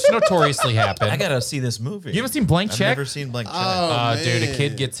 which notoriously happened. I gotta see this movie. You haven't seen Blank I've Check? never seen Blank Check. Oh, Dude, a man.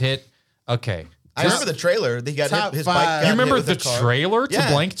 kid gets hit. Okay, I remember the trailer. He got Top hit, his five. bike. Got you remember hit the with a car. trailer to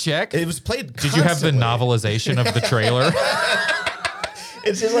Yeah. Blank Check? It was played. Did you have the constantly. novelization of the trailer?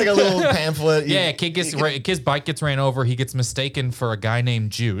 It's just like a little pamphlet. Yeah, a kid's bike gets ran over. He gets mistaken for a guy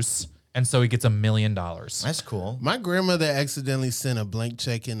named Juice, and so he gets $1 million. That's cool. My grandmother accidentally sent a blank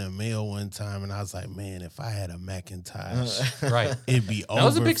check in the mail one time, and I was like, man, if I had a Macintosh, Right. it'd be over. That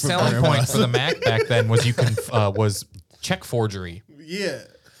was a big for selling grandma. point for the Mac back then. Was you can was check forgery. Yeah.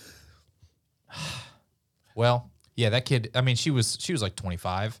 Well, yeah, that kid. I mean, she was like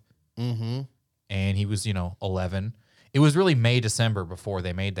 25, Mm-hmm. and he was 11. It was really May, December before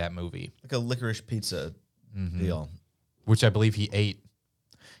they made that movie, Like a licorice pizza Mm-hmm. deal. which I believe he ate.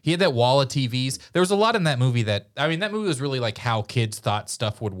 He had that wall of TVs. There was a lot in that movie that that movie was really like how kids thought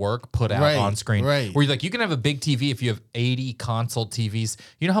stuff would work put out on screen. Right. Where you're like, you can have a big TV if you have 80 console TVs.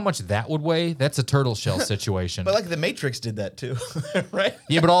 You know how much that would weigh? That's a turtle shell situation. But like The Matrix did that too, right?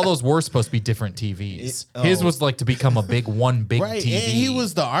 Yeah, but all those were supposed to be different TVs. His was like to become a big Right, TV. and he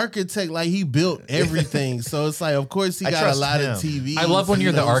was the architect. Like he built everything, so it's like, of course, he got a trust lot him. of TVs. I love when you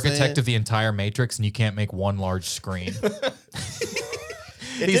you're the know what I'm architect saying? of the entire Matrix and you can't make one large screen.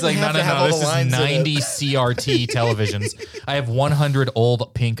 It He's didn't like, have to have no, all this the is lines in it. 90 CRT televisions. I have 100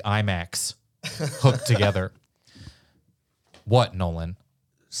 old pink IMAX hooked together. What, Nolan?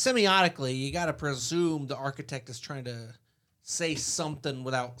 Semiotically, you got to presume the architect is trying to say something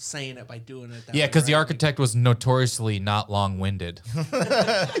without saying it by doing it. That Yeah, way, because the right? architect was notoriously not long-winded. So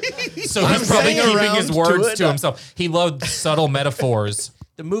he's I'm probably saying keeping his around words to to it. himself. He loved subtle metaphors.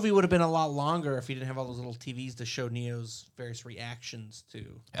 The movie would have been a lot longer if he didn't have all those little TVs to show Neo's various reactions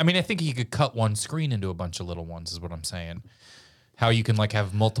to. I mean, I think he could cut one screen into a bunch of little ones is what I'm saying. How you can like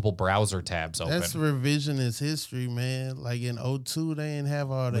have multiple browser tabs open. That's revisionist history, man. Like in 02, they didn't have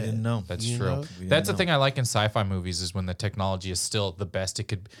all that. We didn't know. That's You true. know? That's the thing I like in sci-fi movies is when the technology is still the best it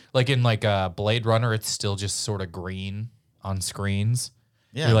could. Like in Blade Runner, it's still just sort of green on screens.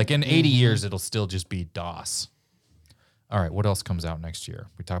 Yeah. You're like in 80 years, it'll still just be DOS. All right, what else comes out next year?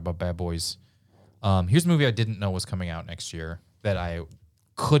 We talk about Bad Boys. Here's a movie I didn't know was coming out next year that I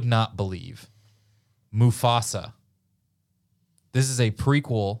could not believe. Mufasa. This is a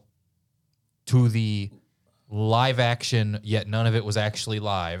prequel to the live action, yet none of it was actually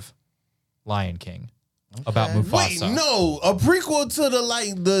live, Lion King. About Wait, Mufasa. no, a prequel to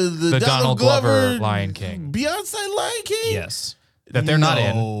the Donald Glover Lion King. Beyonce Lion King. Yes. That they're not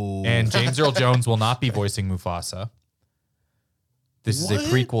No. in. And James Earl Jones will not be voicing Mufasa. This is a What?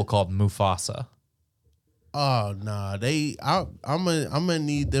 prequel called Mufasa. Oh nah, I'm gonna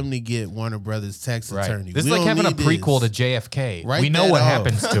need them to get Warner Brothers tax Right. attorney. This is We like don't having a need prequel this. to JFK. Write We know that what off.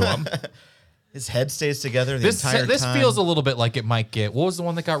 happens to him. His head stays together the This entire time. feels a little bit like it might get. What was the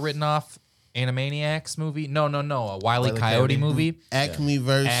one that got written off? Animaniacs movie? No. A Wile E. Wile E. Coyote Coyote. movie. Acme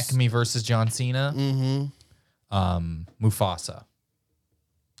verse. Acme versus John Cena. Mufasa.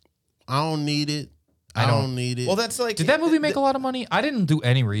 I don't need it. I I don't- don't need it. Well, that's like Did that movie make a lot of money? I didn't do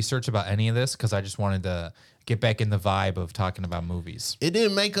any research about any of this because I just wanted to get back in the vibe of talking about movies. It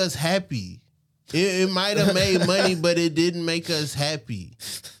didn't make us happy. It might have made money, but it didn't make us happy.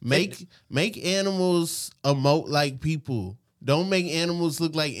 Make animals emote like people. Don't make animals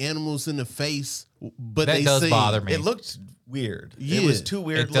look like animals in the face, but That they does sing. bother me. It looked weird. Yeah. It was too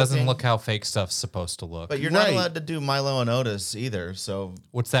weird. It doesn't looking, look how fake stuff's supposed to look. But you're not Right. allowed to do Milo and Otis either. So,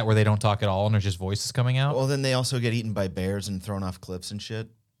 What's that where they don't talk at all and there's just voices coming out? well, then they also get eaten by bears and thrown off cliffs and shit.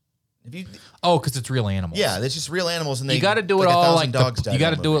 If you, Oh, because it's real animals. yeah, it's just real animals, and they You got to do it like all 1,000 like dogs the, died you got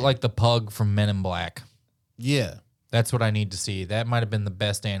in to the do it movie. like the pug from Men in Black. Yeah. That's what I need to see. That might have been the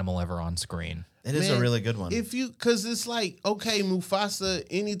best animal ever on screen. It is a Man, really good one. Because it's like, okay, Mufasa,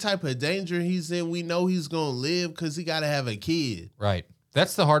 any type of danger he's in, we know he's going to live because he got to have a kid. Right.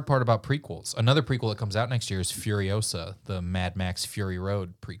 That's the hard part about prequels. Another prequel that comes out next year is Furiosa, the Mad Max Fury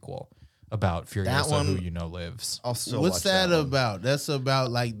Road prequel about Furiosa, one- who you know lives. I'll still What's watch that one. about? That's about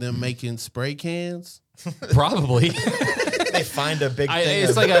like them making spray cans? Probably. They find a big thing.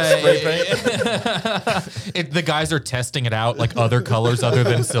 It's of like spray paint. the guys are testing it out, like other colors other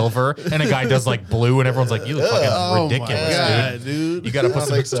than silver, and a guy does like blue, and everyone's like, "You look fucking ridiculous, God, dude." dude. You got to put I don't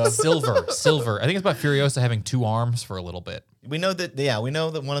some think so. silver. I think it's about Furiosa having two arms for a little bit. We know that. Yeah, we know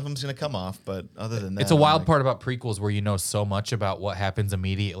that one of them's gonna come off, but other than that, It's a I'm wild like, part about prequels where you know so much about what happens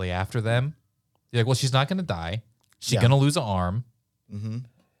immediately after them. You're like, well, she's not going to die. She's Yeah. going to lose an arm.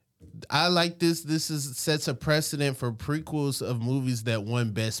 I like this. This sets a precedent for prequels of movies that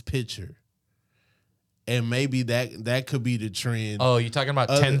won Best Picture. And maybe that could be the trend. Oh, you talking about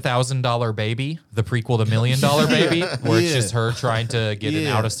 $10,000 Baby, the prequel to $1 Million Baby, where it's Yeah. just her trying to get an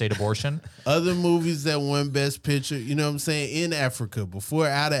Yeah. out-of-state abortion? Other movies that won Best Picture, you know what I'm saying, in Africa, before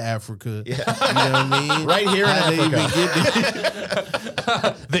out of Africa. Yeah. You know what I mean? Right here in How they even Africa. get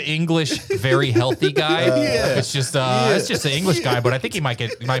there. The English, very healthy guy. Yeah. It's just it's just an English guy, but I think he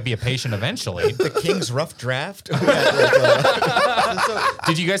might be a patient eventually. The King's Rough Draft. We got, like,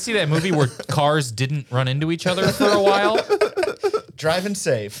 Did you guys see that movie where cars didn't run into each other for a while? driving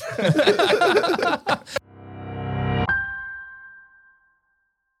safe.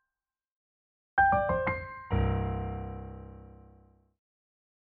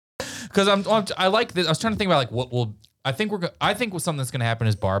 Because I like this. I was trying to think about like what will. I think something that's going to happen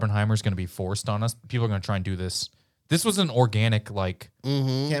is Barbenheimer's going to be forced on us. People are going to try and do this. This was an organic like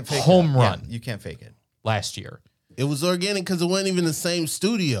Can't fake Home it. run. Yeah, you can't fake it. last year. It was organic because it wasn't even the same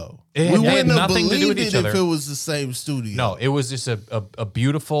studio. It had We wouldn't have nothing to do with believed each it if other. it was the same studio. No, it was just a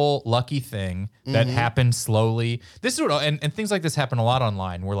beautiful, lucky thing that happened slowly. This is what, and things like this happen a lot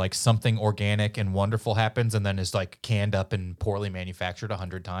online, where like something organic and wonderful happens and then is like canned up and poorly manufactured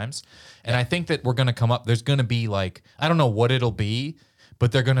 100 times. And I think that we're gonna come up. There's gonna be like, I don't know what it'll be,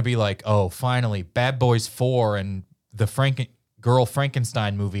 but they're gonna be like, oh, finally, Bad Boys 4 and the Girl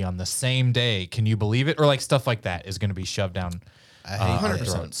Frankenstein movie on the same day. Can you believe it? Or like stuff like that is gonna be shoved down. I hate our 100%.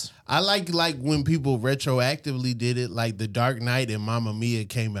 throats. I like when people retroactively did it, like The Dark Knight and Mamma Mia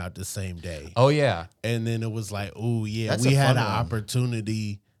came out the same day. Oh yeah. And then it was like, oh, yeah, That's we a had fun an one.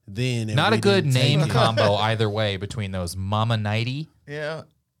 opportunity then. And Not we a good didn't take name it. combo either way between those Mama Nighty, Yeah.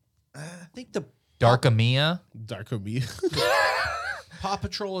 I think the Darkamia. Darker Mia. Paw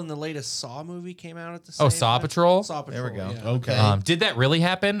Patrol in the latest Saw movie came out at the same Oh, Saw time. Patrol? Saw Patrol. There we go. Yeah. Okay. Did that really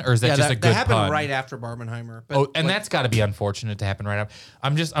happen, or is that Yeah, just a that good happened pun? right after Barbenheimer. But Oh, and like, that's got to be unfortunate to happen right after.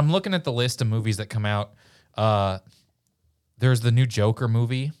 I'm looking at the list of movies that come out. There's the new Joker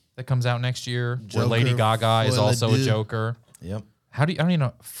movie that comes out next year, where Lady Joker Gaga is for the also a dude. Joker. Yep. I don't even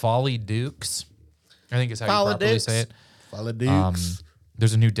know. Folly Dukes, I think is how Folly you properly Dukes. say it. Follow Dukes.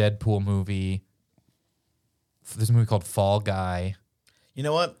 There's a new Deadpool movie. There's a movie called Fall Guy. You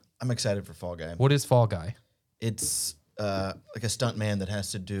know what? I'm excited for Fall Guy. What is Fall Guy? It's like a stunt man that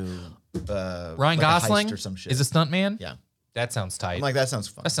has to do Ryan like a Gosling heist or some shit. is a stuntman. Yeah. That sounds tight. I'm like, that sounds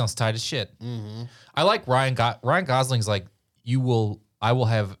fun. That sounds tight as shit. I like Ryan Gosling's like, I will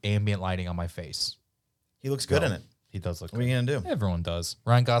have ambient lighting on my face. He looks good in it. He does look What are you gonna do? Everyone does.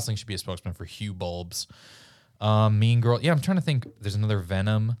 Ryan Gosling should be a spokesman for Hugh Bulbs. Mean Girl. Yeah, I'm trying to think. There's another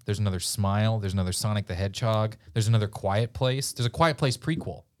Venom. There's another Smile. There's another Sonic the Hedgehog. There's another Quiet Place. There's a Quiet Place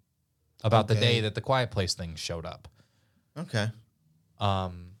prequel about the day that the Quiet Place thing showed up. Okay. I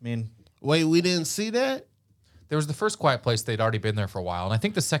mean, Wait, we didn't see that? There was the first Quiet Place. They'd already been there for a while. And I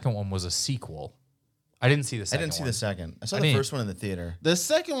think the second one was a sequel. I didn't see the I second didn't see one. the second. I saw I the didn't- first one in the theater. The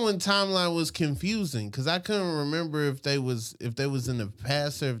second one timeline was confusing because I couldn't remember if they was in the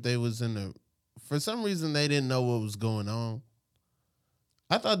past or if they was in the. For some reason, they didn't know what was going on.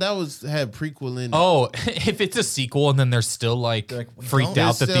 I thought that had prequel in it. Oh, if it's a sequel and then they're still like, They're like, we freaked don't-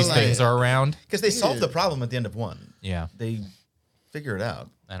 out that They're these still things like- are around. Because they solved the problem at the end of one. Yeah, They figure it out.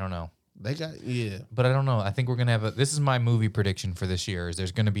 I don't know. They got yeah. But I don't know. I think we're gonna have this is my movie prediction for this year. Is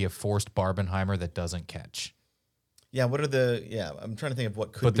there's gonna be a forced Barbenheimer that doesn't catch. Yeah, what are I'm trying to think of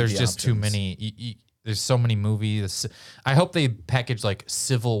what could But be there's the just too options. many. There's so many movies. I hope they package like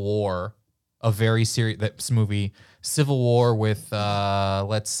Civil War, a very serious movie. Civil War with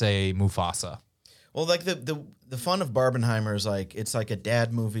let's say Mufasa. Well, like the fun of Barbenheimer is like it's like a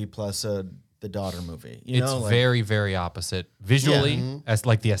dad movie plus the daughter movie. You It's know, like, very very opposite visually as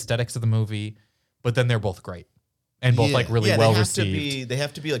like the aesthetics of the movie, but then they're both great and both Yeah. like really yeah, well they have received. to be. They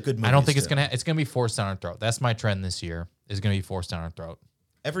have to be like good movies. I don't think it's too. gonna be forced down our throat. That's my trend this year. Is gonna be forced down our throat.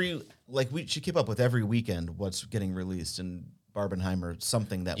 We should keep up with every weekend what's getting released and Barbenheimer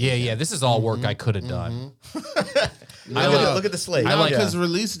something that Yeah, weekend. yeah. This is all work I could have done. Look at the slate. I like- because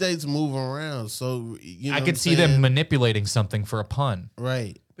release dates move around, so you know I what could I'm see saying? them manipulating something for a pun.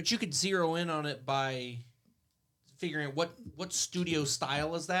 right. But you could zero in on it by figuring out what studio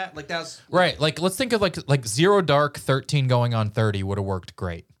style is that. Like that's Right. Like let's think of like Zero Dark 13 going on 30 would have worked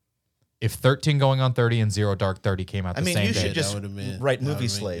great. If 13 going on 30 and Zero Dark 30 came out the I mean, same you day. should just would've been- write that movie would've been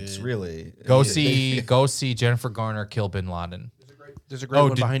slates. good. Really, Go see Jennifer Garner kill Bin Laden. there's a great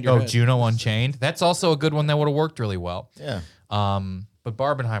one behind your head. Juno Unchained. That's also a good one that would have worked really well. Yeah, But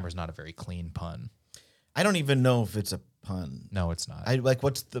Barbenheimer's not a very clean pun. I don't even know if it's a pun. No, it's not. I like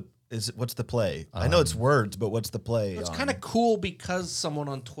what's the play? I know it's words, but what's the play? It's on- kind of cool because someone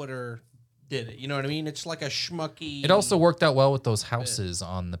on Twitter did it. You know what I mean? It's like a schmucky. It also worked out well with those houses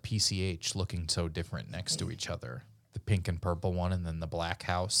on the PCH looking so different next to each other. The pink and purple one and then the black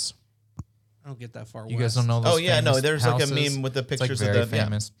house. I don't get that far. You guys don't know those Oh yeah, no. famous There's houses? like a meme with the It's like pictures very of the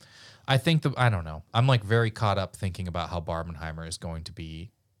famous. I think I don't know. I'm like very caught up thinking about how Barbenheimer is going to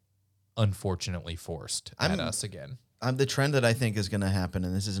be unfortunately forced at us again. The trend that I think is going to happen,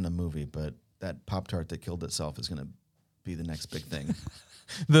 and this isn't a movie, but that Pop-Tart that killed itself is going to be the next big thing.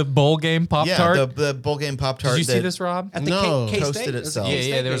 The bowl game Pop-Tart. Yeah, the bowl game Pop-Tart. Did you see that- this, Rob? At the No. K-State? Toasted There's a itself. Yeah, K-State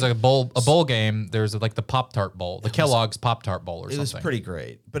yeah. There was game. like a bowl game. There's like the Pop-Tart bowl, the Kellogg's Pop-Tart bowl or It something. was pretty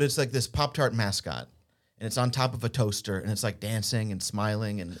great, but it's like this Pop-Tart mascot, and it's on top of a toaster, and it's like dancing and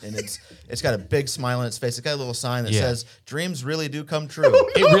smiling, and it's got a big smile on its face. It's got a little sign that Yeah. says "Dreams really do come true."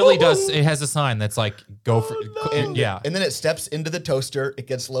 It really does. It has a sign that's like go for yeah. And then it steps into the toaster, it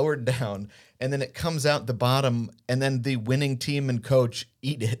gets lowered down, and then it comes out the bottom, and then the winning team and coach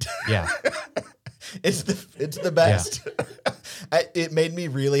eat it. Yeah. It's the best. It made me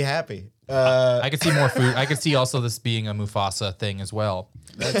really happy. I could see more food. I could see also this being a Mufasa thing as well.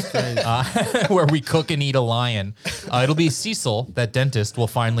 That's crazy. Where we cook and eat a lion. It'll be Cecil, that dentist, will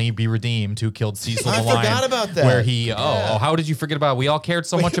finally be redeemed, who killed Cecil the I lion. forgot about that. Where he, how did you forget about it? We all cared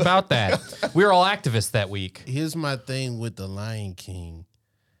so much about that. We were all activists that week. Here's my thing with the Lion King.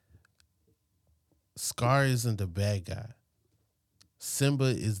 Scar isn't the bad guy. Simba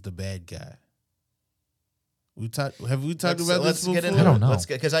is the bad guy. Have we talked about this before? Get into I don't know. Let's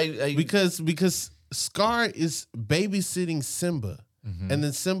get Because Scar is babysitting Simba. And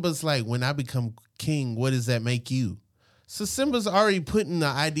then Simba's like, when I become king, what does that make you? So Simba's already putting the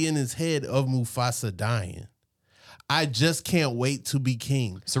idea in his head of Mufasa dying. I just can't wait to be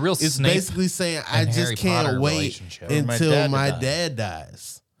king. It's a real It's Snape basically saying I and just Harry can't Potter wait relationship. until my my dad dad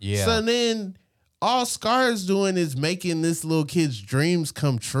dies. Yeah. So then all Scar's doing is making this little kid's dreams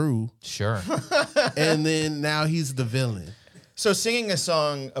come true. Sure. And then now he's the villain. So singing a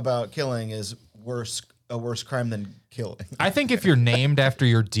song about killing is a worse crime than killing. I think if you're named after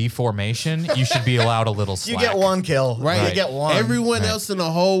your deformation, you should be allowed a little You slack. get one kill. Right. You get one. Everyone else in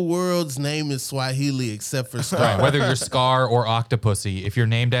the whole world's name is Swahili except for Scar. Right, whether you're Scar or Octopussy, if you're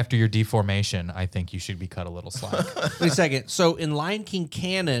named after your deformation, I think you should be cut a little slack. Wait a second. So in Lion King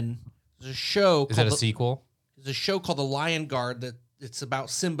canon, there's a show. Is that a called sequel? There's a show called The Lion Guard that it's about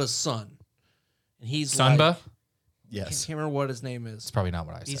Simba's son, and he's Sunba? Like, I Yes. can't remember what his name is. It's probably not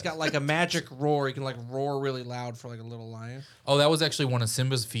what I said. He's got like a magic roar. He can like roar really loud for like a little lion. Oh, that was actually one of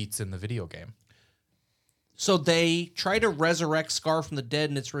Simba's feats in the video game. So they try to resurrect Scar from the dead,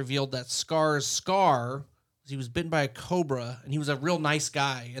 and it's revealed that Scar's scar, he was bitten by a cobra, and he was a real nice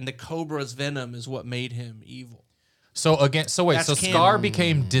guy, and the cobra's venom is what made him evil. So again, wait, That's so canon. Scar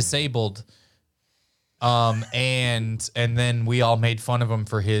became disabled, and then we all made fun of him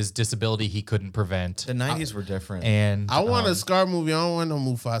for his disability he couldn't prevent. The 90s were different. And I want a Scar movie. I don't want no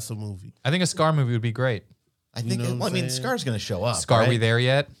Mufasa movie. I think a Scar movie would be great. I think, know what I'm well, I mean, saying? Scar's going to show up. Scar, right? we there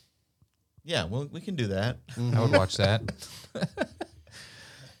yet? Yeah, well, we can do that. I would watch that.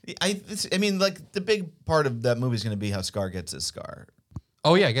 I mean, like, the big part of that movie is going to be how Scar gets his scar.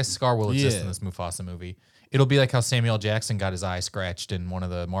 Oh yeah, I guess Scar will exist Yeah. in this Mufasa movie. It'll be like how Samuel Jackson got his eye scratched in one of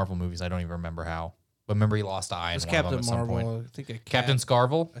the Marvel movies. I don't even remember how. But remember he lost an eye It in was one of them Captain at some point. Marvel. I think a cat, Captain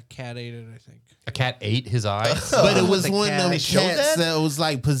Scarvel? a cat ate it. I think. A cat ate his eye? But it was The one cat. of them They showed cats that? that was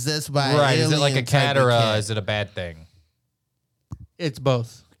like possessed by an Right. Is it like a alien type cat of or cat. is it a bad thing? It's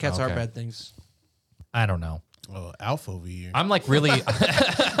both. Cats are Okay. bad things. I don't know. Oh, Alpha over here. I'm like really. We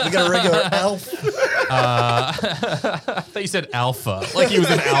got a regular elf. I thought you said alpha, like he was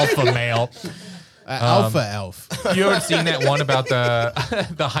an alpha male. Alpha Elf. You haven't seen that one about the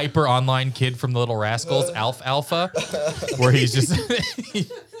the hyper online kid from the Little Rascals, Alpha, where he's just.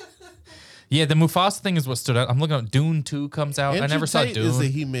 Yeah, the Mufasa thing is what stood out. I'm looking at Dune 2 comes out. I never saw Andrew Tate is a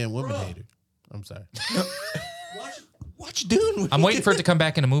Dune. He-Man woman hater. I'm sorry. Watch Dune. I'm waiting for it to come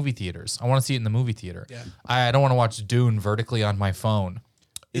back into movie theaters. I want to see it in the movie theater. Yeah. I don't want to watch Dune vertically on my phone.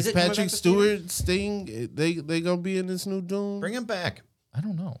 Is it coming back Patrick to Stewart Sting? They gonna be in this new Doom? Bring him back. I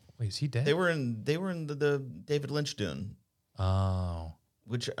don't know. Wait, is he dead? They were in the David Lynch Dune, Oh.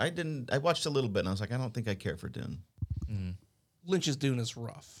 which I didn't. I watched a little bit and I was like, I don't think I care for Dune. Lynch's Dune is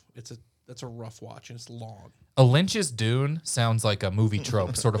rough. That's a rough watch, and it's long. A Lynch's Dune sounds like a movie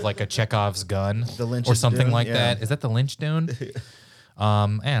trope, sort of like a Chekhov's gun The or Lynch's something Dune, like yeah. that. Is that the Lynch Dune? I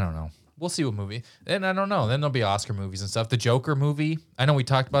don't know. We'll see what movie. And I don't know. Then there'll be Oscar movies and stuff. The Joker movie. I know we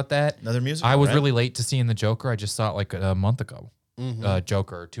talked about that. Another musical, I was right? really late to seeing the Joker. I just saw it like a month ago.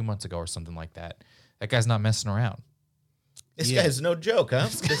 Joker, 2 months ago or something like that. That guy's not messing around. This Yeah. guy's no joke, huh?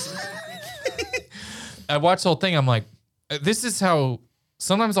 I watched the whole thing. I'm like, this is how.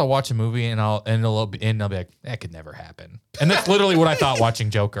 Sometimes I'll watch a movie and I'll be like, that could never happen. And that's literally what I thought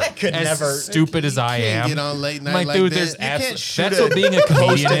watching Joker. could as never. stupid as I Can't am. get on late night I'm like, like dude, that. there's You can't shoot that's a what being a post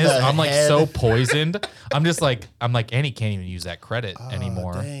comedian in is. the I'm like head. so poisoned. I'm just like, Annie can't even use that credit Oh,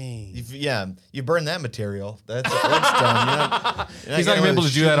 anymore. dang. You burn that material. That's done. He's not gonna be able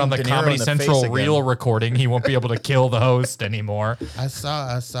to do that on the Comedy Central reel recording. He won't be able to kill the host anymore. I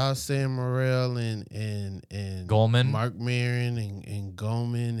saw Sam Morril and Goldman? Mark Maron and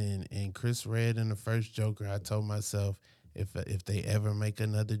Goldman and Chris Redd in the first Joker. I told myself if they ever make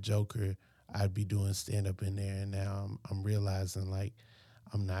another Joker, I'd be doing stand up in there. And now I'm realizing like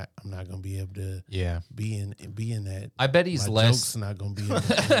I'm not gonna be able to Yeah. be in that. I bet he's My less. joke's not gonna be in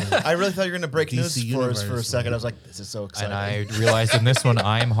the I really thought you were going to break DC news for us for a universe, second. man. I was like, this is so exciting. And I realized in this one,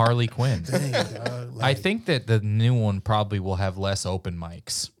 I'm Harley Quinn. Dang, dog, I like, think that the new one probably will have less open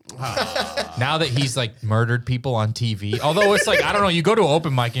mics. Now that he's like murdered people on TV. Although it's like, I don't know, you go to an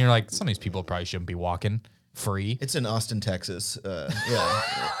open mic and you're like, some of these people probably shouldn't be walking free. It's in Austin, Texas. Yeah.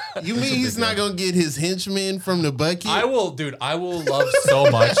 you mean he's not gonna get his henchmen from the bucket? I will love so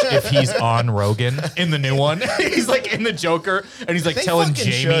much if he's on Rogan in the new one. He's like in the Joker and he's like They telling fucking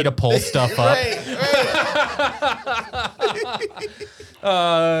Jamie should. to pull stuff up. Right.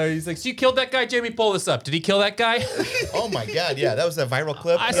 He's like, so you killed that guy? Jamie, pull this up. Did he kill that guy? Oh my God. Yeah. That was a viral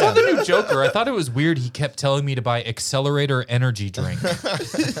clip. I saw the new Joker. I thought it was weird. He kept telling me to buy Accelerator energy drink.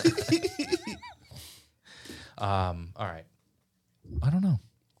 All right. I don't know.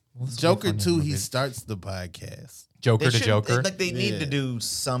 Well, this will be a Joker fun 2, movie. he starts the podcast. Joker They to should- Joker. They need Yeah. to do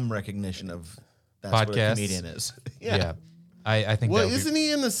some recognition of that's what a Podcasts. comedian is. yeah. I think Well, that would be- isn't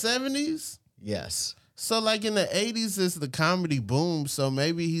he in the 70s? Yes. So like in the 80s is the comedy boom. So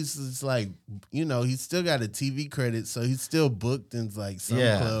maybe he's just like, he's still got a TV credit, so he's still booked in like some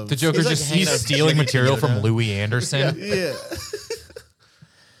Yeah. clubs. the Joker's He's like just hanging out stealing with material from Yoda. Louis Anderson. Yeah.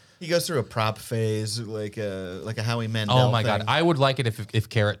 He goes through a prop phase, like a Howie Mandel. Oh my thing. god, I would like it if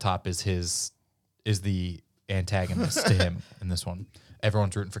Carrot Top is the antagonist to him in this one.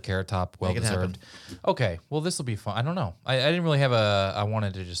 Everyone's rooting for Carrot Top, well Make it happen. deserved. Okay, well this will be fun. I don't know. I didn't really have I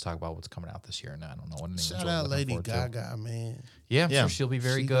wanted to just talk about what's coming out this year, and I don't know what. Shout out Lady Gaga, man. Yeah, I'm Yeah. sure she'll be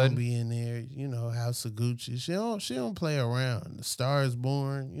very she good. Gonna be in there, House of Gucci. She don't play around. The Star is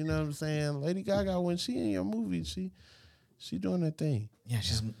Born. You know what I'm saying? Lady Gaga, when she in your movie, she doing her thing. Yeah,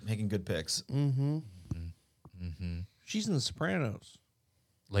 she's making good picks. Mm-hmm. She's in The Sopranos.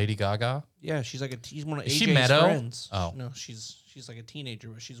 Lady Gaga. Yeah, she's like she's one of Is AJ's she Meadow? friends. Oh. No, she's like a teenager,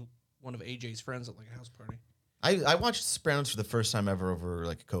 but she's one of AJ's friends at like a house party. I watched Sopranos for the first time ever over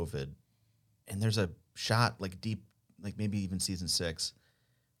like COVID, and there's a shot like deep, like maybe even season 6,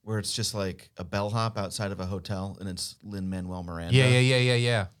 where it's just like a bellhop outside of a hotel, and it's Lin-Manuel Miranda.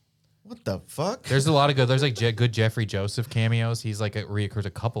 Yeah. What the fuck? There's a lot of good. There's like good Jeffrey Joseph cameos. He's like reoccurs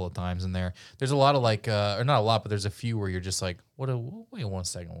a couple of times in there. There's a lot of like, or not a lot, but there's a few where you're just like, wait 1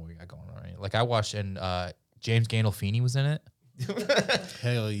 second, what we got going on? Right? Like I watched, and James Gandolfini was in it.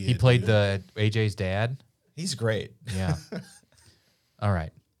 Hell yeah. He played dude. the AJ's dad. He's great. Yeah. All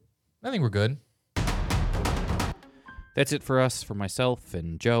right. I think we're good. That's it for us, for myself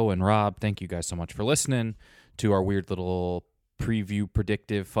and Joe and Rob. Thank you guys so much for listening to our weird little preview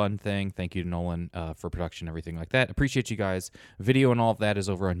predictive fun thing. Thank you to Nolan for production, everything like that. Appreciate you guys. Video and all of that is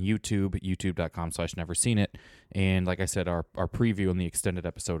over on YouTube, youtube.com/neverseenit. And like I said, our preview and the extended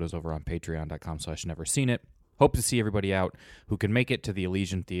episode is over on patreon.com/neverseenit. Hope to see everybody out who can make it to the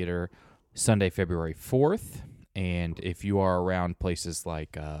Elysian Theater Sunday, February 4th. And if you are around places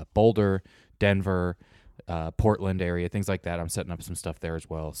like Boulder, Denver, Portland area, things like that, I'm setting up some stuff there as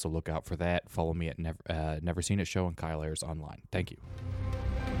well. So look out for that. Follow me at Never Seen It Show and Kyle Ayers online. Thank you.